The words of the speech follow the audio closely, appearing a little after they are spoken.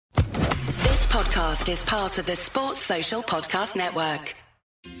podcast is part of the Sports Social Podcast Network.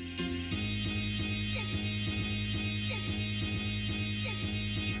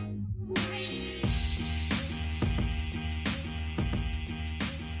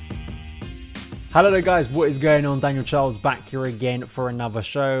 Hello there guys, what is going on? Daniel Childs back here again for another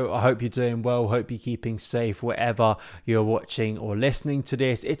show. I hope you're doing well, hope you're keeping safe wherever you're watching or listening to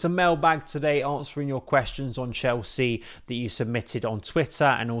this. It's a mailbag today answering your questions on Chelsea that you submitted on Twitter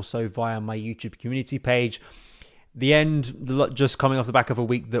and also via my YouTube community page. The end, just coming off the back of a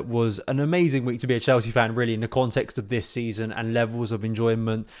week that was an amazing week to be a Chelsea fan, really, in the context of this season and levels of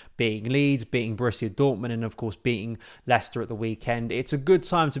enjoyment, beating Leeds, beating Borussia Dortmund, and of course beating Leicester at the weekend. It's a good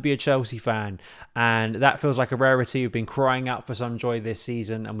time to be a Chelsea fan, and that feels like a rarity. We've been crying out for some joy this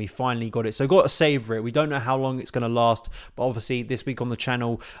season, and we finally got it. So got to savour it. We don't know how long it's going to last, but obviously this week on the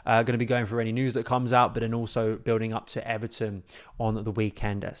channel, going to be going through any news that comes out, but then also building up to Everton on the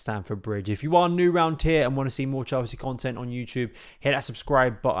weekend at Stamford Bridge. If you are new around here and want to see more Chelsea content on YouTube, hit that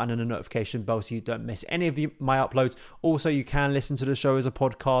subscribe button and the notification bell so you don't miss any of my uploads. Also, you can listen to the show as a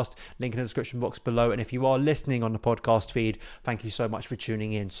podcast, link in the description box below. And if you are listening on the podcast feed, thank you so much for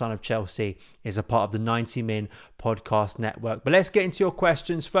tuning in. Son of Chelsea is a part of the 90 Min podcast network. But let's get into your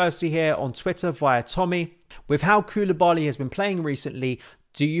questions. Firstly, here on Twitter via Tommy, with how Koulibaly has been playing recently,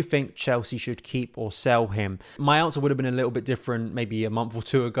 do you think Chelsea should keep or sell him? My answer would have been a little bit different maybe a month or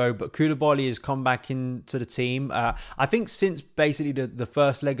two ago, but Koulibaly has come back into the team. I think since basically the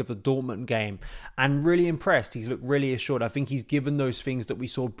first leg of the Dortmund game, and really impressed. He's looked really assured. I think he's given those things that we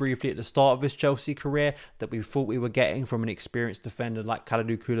saw briefly at the start of his Chelsea career that we thought we were getting from an experienced defender like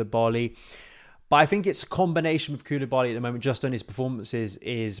Kalidou Koulibaly. But I think it's a combination with Koulibaly at the moment, just on his performances,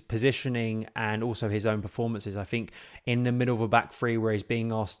 is positioning and also his own performances. I think in the middle of a back three where he's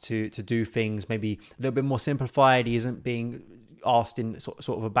being asked to do things maybe a little bit more simplified, he isn't being asked in sort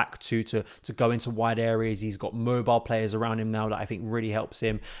of a back two to go into wide areas. He's got mobile players around him now that I think really helps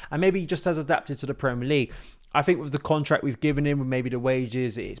him. And maybe he just has adapted to the Premier League. I think with the contract we've given him, with maybe the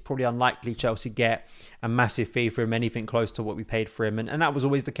wages, it's probably unlikely Chelsea get a massive fee for him, anything close to what we paid for him. And that was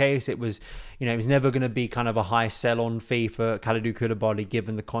always the case. It was, it was never going to be kind of a high sell-on fee for Kalidou Koulibaly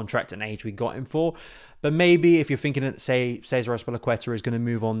given the contract and age we got him for. But maybe if you're thinking that, say, Cesar Azpilicueta is going to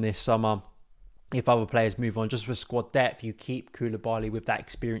move on this summer, if other players move on, just for squad depth, you keep Koulibaly with that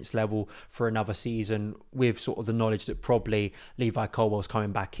experience level for another season with sort of the knowledge that probably Levi Colwell's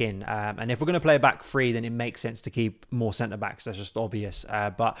coming back in. And if we're going to play a back three, then it makes sense to keep more centre-backs. That's just obvious.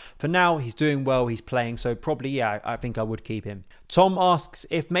 But for now, he's doing well. He's playing. So probably, yeah, I think I would keep him. Tom asks,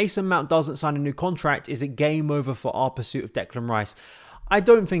 if Mason Mount doesn't sign a new contract, is it game over for our pursuit of Declan Rice? I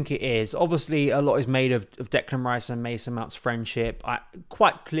don't think it is. Obviously, a lot is made of Declan Rice and Mason Mount's friendship.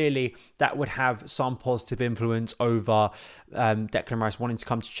 Quite clearly, that would have some positive influence over Declan Rice wanting to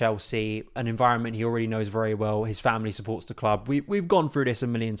come to Chelsea, an environment he already knows very well. His family supports the club. We've gone through this a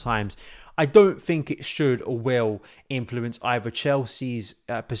million times. I don't think it should or will influence either Chelsea's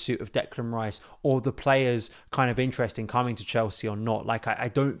pursuit of Declan Rice or the players' kind of interest in coming to Chelsea or not. I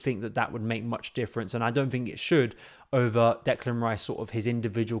don't think that would make much difference, and I don't think it should over Declan Rice, sort of his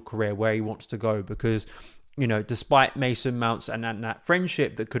individual career, where he wants to go, because despite Mason Mount's and that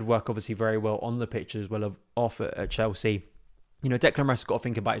friendship that could work obviously very well on the pitch as well as off at Chelsea, Declan Rice has got to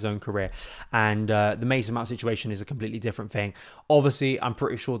think about his own career, and the Mason Mount situation is a completely different thing. Obviously, I'm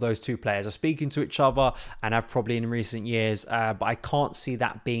pretty sure those two players are speaking to each other and have probably in recent years, but I can't see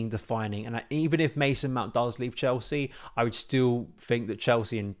that being defining. And even if Mason Mount does leave Chelsea, I would still think that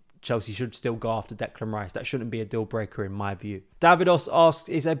Chelsea should still go after Declan Rice. That shouldn't be a deal breaker in my view. Davidos asks,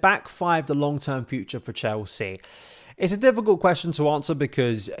 is a back five the long-term future for Chelsea? It's a difficult question to answer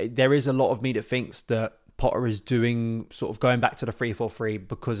because there is a lot of me that thinks that Potter is doing sort of going back to the 3-4-3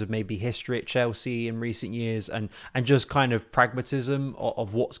 because of maybe history at Chelsea in recent years and just kind of pragmatism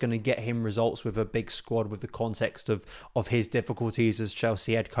of what's going to get him results with a big squad, with the context of his difficulties as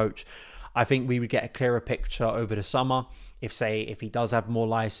Chelsea head coach. I think we would get a clearer picture over the summer if he does have more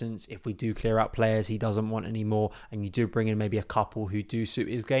license, if we do clear out players he doesn't want anymore, and you do bring in maybe a couple who do suit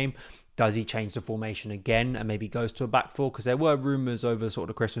his game. Does he change the formation again and maybe goes to a back four? Because there were rumours over sort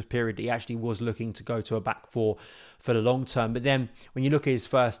of the Christmas period that he actually was looking to go to a back four for the long term. But then when you look at his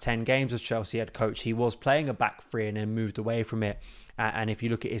first 10 games as Chelsea head coach, he was playing a back three and then moved away from it. And if you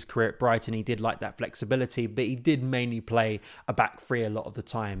look at his career at Brighton, he did like that flexibility, but he did mainly play a back three a lot of the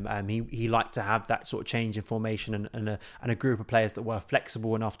time. He liked to have that sort of change in formation and a group of players that were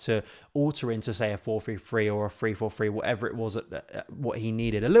flexible enough to alter into, say, a 4-3-3 or a 3-4-3, whatever it was what he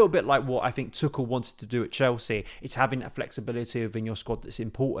needed. A little bit like what I think Tuchel wanted to do at Chelsea. It's having that flexibility within your squad that's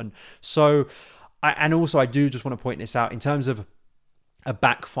important. So, I do just want to point this out in terms of a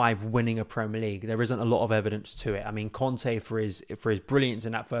back five winning a Premier League. There isn't a lot of evidence to it. I mean, Conte, for his brilliance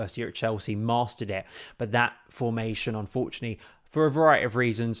in that first year at Chelsea, mastered it. But that formation, unfortunately, for a variety of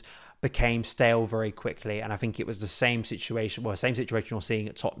reasons, became stale very quickly. And I think it was the same situation you're seeing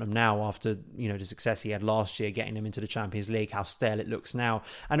at Tottenham now after, the success he had last year, getting them into the Champions League, how stale it looks now.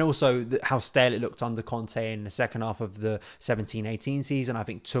 And also how stale it looked under Conte in the second half of the 17-18 season. I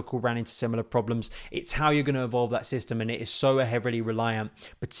think Tuchel ran into similar problems. It's how you're going to evolve that system. And it is so heavily reliant,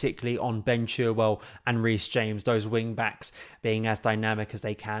 particularly on Ben Chilwell and Reece James, those wing backs being as dynamic as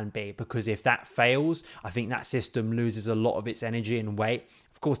they can be. Because if that fails, I think that system loses a lot of its energy and weight.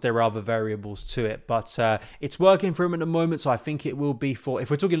 Of course, there are other variables to it, but it's working for him at the moment. So I think it will be if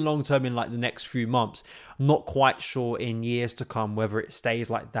we're talking long term in like the next few months, I'm not quite sure in years to come whether it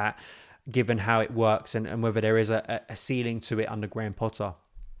stays like that, given how it works and whether there is a ceiling to it under Graham Potter.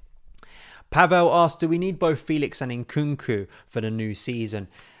 Pavel asked, do we need both Felix and Nkunku for the new season?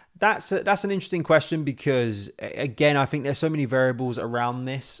 That's an interesting question because, again, I think there's so many variables around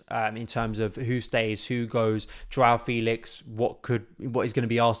this in terms of who stays, who goes. Joao Felix, what is going to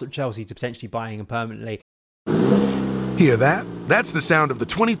be asked of Chelsea to potentially buying him permanently. Hear that? That's the sound of the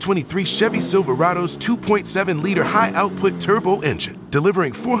 2023 Chevy Silverado's 2.7-liter high-output turbo engine,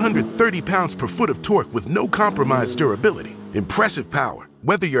 delivering 430 pounds per foot of torque with no compromised durability. Impressive power,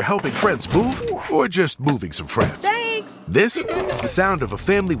 whether you're helping friends move or just moving some friends. Thanks! This is the sound of a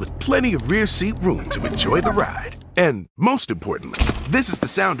family with plenty of rear seat room to enjoy the ride. And most importantly, this is the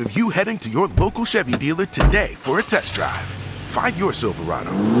sound of you heading to your local Chevy dealer today for a test drive. Find your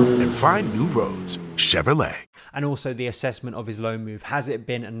Silverado and find new roads. Chevrolet. And also the assessment of his loan move. Has it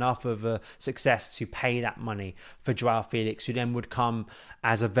been enough of a success to pay that money for Joao Felix, who then would come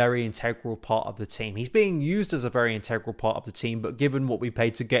as a very integral part of the team? He's being used as a very integral part of the team, but given what we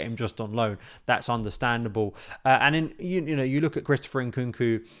paid to get him just on loan, that's understandable. And then you look at Christopher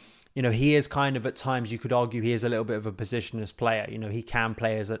Nkunku. He is kind of, at times, you could argue he is a little bit of a positionless player. He can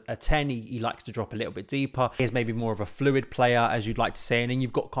play as a 10. He likes to drop a little bit deeper. He's maybe more of a fluid player, as you'd like to say. And then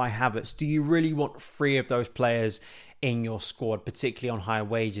you've got Kai Havertz. Do you really want three of those players in your squad, particularly on high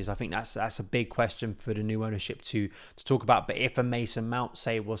wages? I think that's a big question for the new ownership to talk about. But if a Mason Mount,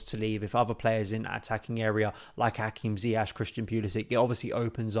 say, was to leave, if other players in that attacking area like Hakim Ziyech, Christian Pulisic, it obviously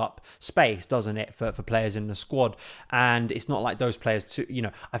opens up space, doesn't it, for players in the squad? And it's not like those players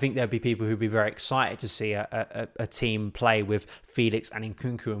I think there'd be people who'd be very excited to see a team play with Felix and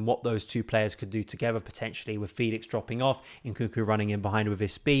Nkunku and what those two players could do together, potentially with Felix dropping off, Nkunku running in behind with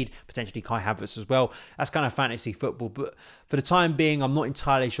his speed, potentially Kai Havertz as well. That's kind of fantasy football. But for the time being, I'm not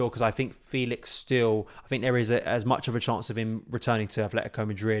entirely sure, because I think Felix I think there is as much of a chance of him returning to Atletico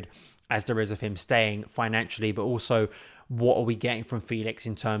Madrid as there is of him staying financially. But also, what are we getting from Felix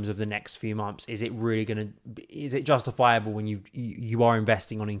in terms of the next few months? Is it justifiable when you are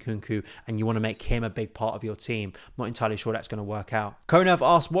investing on Nkunku and you want to make him a big part of your team? I'm not entirely sure that's going to work out. Konav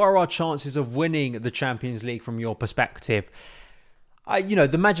asked, what are our chances of winning the Champions League from your perspective?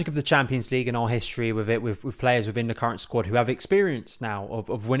 The magic of the Champions League and our history with it, with players within the current squad who have experience now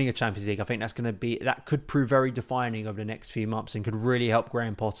of winning a Champions League, I think that could prove very defining over the next few months and could really help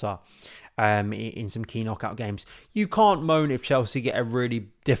Graham Potter in some key knockout games. You can't moan if Chelsea get a really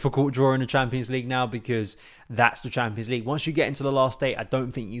difficult draw in the Champions League now, because that's the Champions League. Once you get into the last 8, I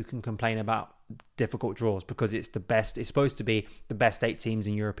don't think you can complain about difficult draws, because it's supposed to be the best 8 teams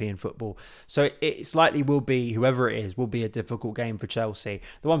in European football. So it's likely will be a difficult game for Chelsea.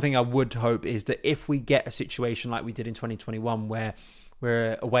 The one thing I would hope is that if we get a situation like we did in 2021 where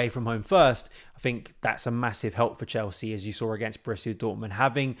we're away from home first, I think that's a massive help for Chelsea, as you saw against Borussia Dortmund.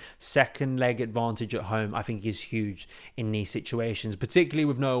 Having second leg advantage at home, I think, is huge in these situations, particularly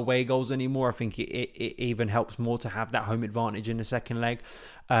with no away goals anymore. I think it even helps more to have that home advantage in the second leg.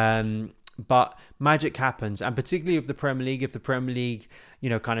 But magic happens, and particularly with the Premier League, if the Premier League,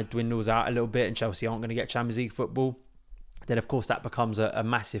 kind of dwindles out a little bit and Chelsea aren't going to get Champions League football, then of course that becomes a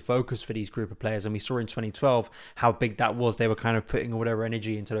massive focus for these group of players. And we saw in 2012 how big that was. They were kind of putting all their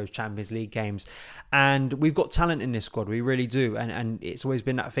energy into those Champions League games. And we've got talent in this squad, we really do. And it's always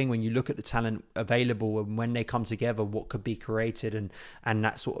been that thing when you look at the talent available and when they come together, what could be created, and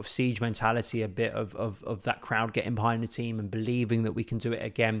that sort of siege mentality, a bit of that crowd getting behind the team and believing that we can do it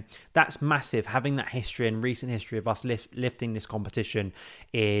again. That's massive. Having that history and recent history of us lifting this competition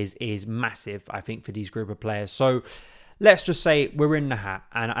is massive, I think, for these group of players. So let's just say we're in the hat,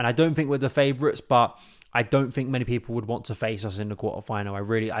 and I don't think we're the favourites, but I don't think many people would want to face us in the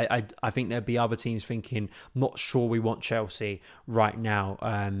quarterfinal. I think there'd be other teams thinking, not sure we want Chelsea right now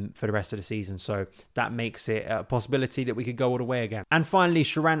for the rest of the season. So that makes it a possibility that we could go all the way again. And finally,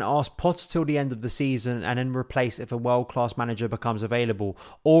 Sharan asked, Potter till the end of the season and then replace if a world-class manager becomes available,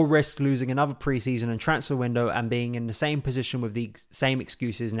 or risk losing another pre-season and transfer window and being in the same position with the same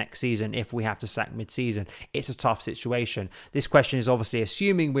excuses next season if we have to sack mid-season. It's a tough situation. This question is obviously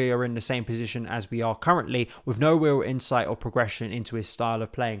assuming we are in the same position as we are currently, with no real insight or progression into his style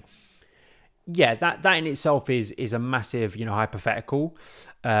of playing. Yeah, that in itself is a massive, hypothetical.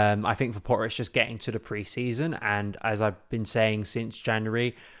 I think for Potter, it's just getting to the pre-season, and as I've been saying since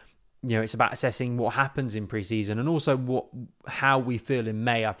January, it's about assessing what happens in pre-season, and also how we feel in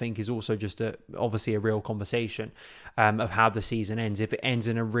May. I think is also just obviously a real conversation of how the season ends. If it ends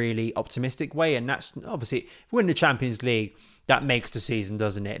in a really optimistic way, and that's obviously, if we win the Champions League, that makes the season,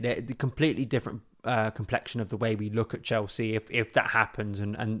 doesn't it? The completely different complexion of the way we look at Chelsea if that happens,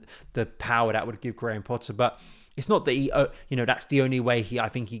 and the power that would give Graham Potter. But it's not that he, that's the only way I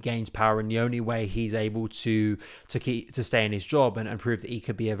think he gains power, and the only way he's able to stay in his job and prove that he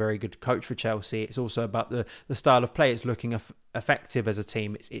could be a very good coach for Chelsea. It's also about the style of play. It's looking effective as a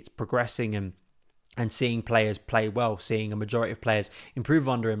team. It's progressing and seeing players play well, seeing a majority of players improve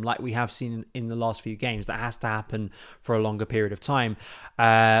under him, like we have seen in the last few games. That has to happen for a longer period of time.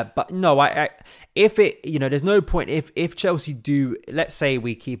 But no, there's no point if Chelsea do, let's say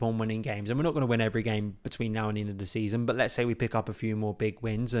we keep on winning games, and we're not going to win every game between now and the end of the season, but let's say we pick up a few more big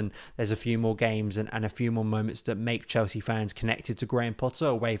wins, and there's a few more games and a few more moments that make Chelsea fans connected to Graham Potter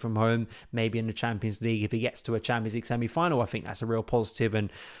away from home, maybe in the Champions League. If he gets to a Champions League semi-final, I think that's a real positive and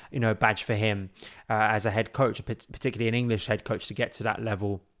badge for him as a head coach, particularly an English head coach, to get to that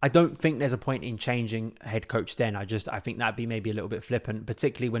level. I don't think there's a point in changing head coach then. I think that'd be maybe a little bit flippant,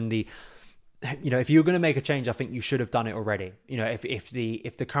 particularly when if you're going to make a change, I think you should have done it already. If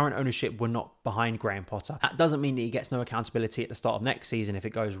the current ownership were not behind Graham Potter, that doesn't mean that he gets no accountability at the start of next season if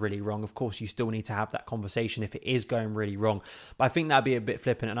it goes really wrong. Of course, you still need to have that conversation if it is going really wrong. But I think that'd be a bit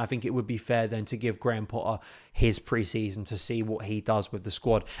flippant, and I think it would be fair then to give Graham Potter his pre-season to see what he does with the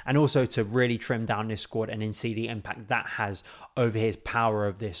squad, and also to really trim down this squad and then see the impact that has over his power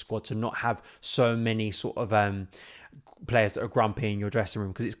of this squad, to not have so many sort of players that are grumpy in your dressing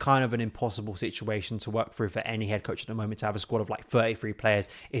room, because it's kind of an impossible situation to work through for any head coach at the moment. To have a squad of like 33 players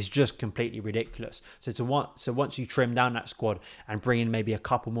is just completely ridiculous. So once you trim down that squad and bring in maybe a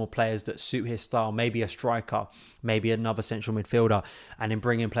couple more players that suit his style, maybe a striker, maybe another central midfielder, and then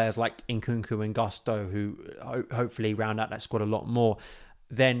bring in players like Nkunku and Gusto, who hopefully round out that squad a lot more,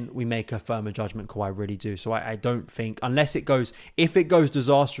 then we make a firmer judgment call. I really do. So I don't think, if it goes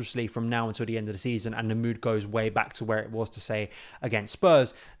disastrously from now until the end of the season and the mood goes way back to where it was to say against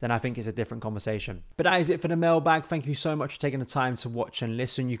Spurs, then I think it's a different conversation. But that is it for the mailbag. Thank you so much for taking the time to watch and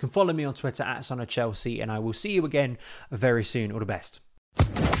listen. You can follow me on Twitter @SonOfChelsea, and I will see you again very soon. All the best.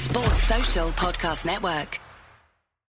 Sports Social Podcast Network.